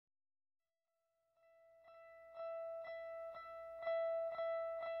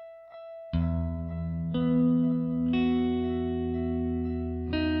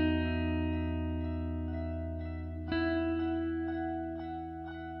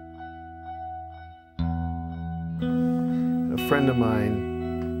friend of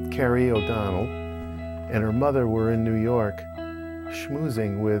mine, Carrie O'Donnell, and her mother were in New York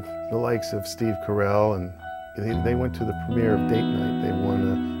schmoozing with the likes of Steve Carell, and they went to the premiere of Date Night. They won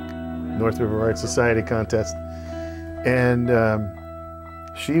a North River Art Society contest. And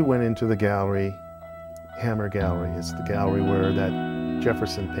she went into the gallery, Hammer Gallery. It's the gallery where that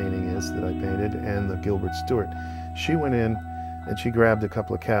Jefferson painting is that I painted, and the Gilbert Stuart. She went in and she grabbed a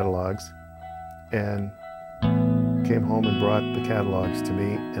couple of catalogs and came home and brought the catalogs to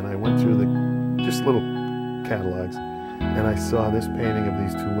me, and I went through the just little catalogs, and I saw this painting of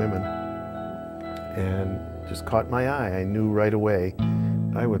these two women and just caught my eye. I knew right away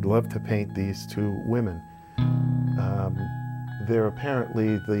I would love to paint these two women. They're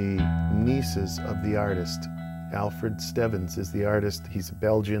apparently the nieces of the artist. Alfred Stevens is the artist. He's a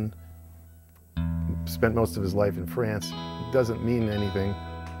Belgian, spent most of his life in France. It doesn't mean anything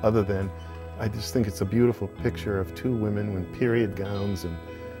other than I just think it's a beautiful picture of two women in period gowns, and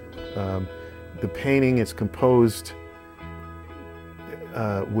the painting is composed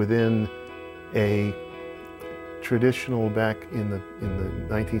within a traditional, back in the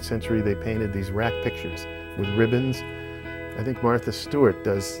 19th century, they painted these rack pictures with ribbons. I think Martha Stewart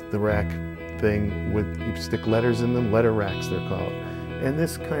does the rack thing with, you stick letters in them, letter racks they're called. And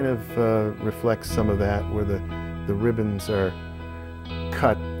this kind of reflects some of that, where the ribbons are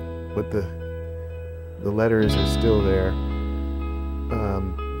cut, but the letters are still there.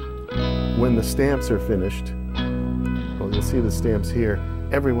 When the stamps are finished, well, you'll see the stamps here,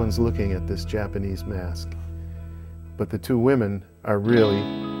 everyone's looking at this Japanese mask. But the two women are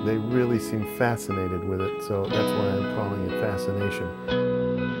they really seem fascinated with it, so that's why I'm calling it Fascination.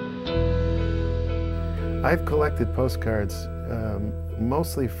 I've collected postcards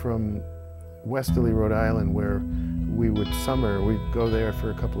mostly from Westerly, Rhode Island, where we'd go there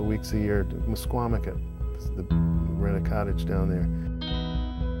for a couple of weeks a year to Musquamacut. Rent a cottage down there.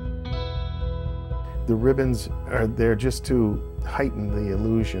 The ribbons are there just to heighten the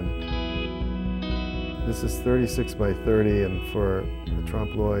illusion. This is 36 by 30, and for a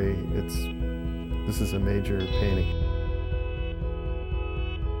trompe-l'oeil, this is a major painting.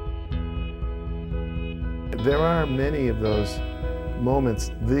 There are many of those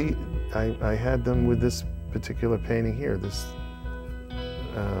moments. I had them with this particular painting here, this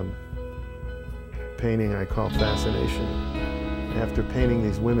painting I call Fascination. After painting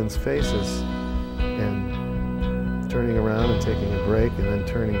these women's faces and turning around and taking a break and then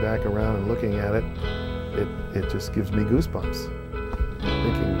turning back around and looking at it, it just gives me goosebumps.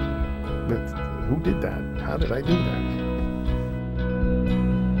 Thinking, who did that? How did I do that?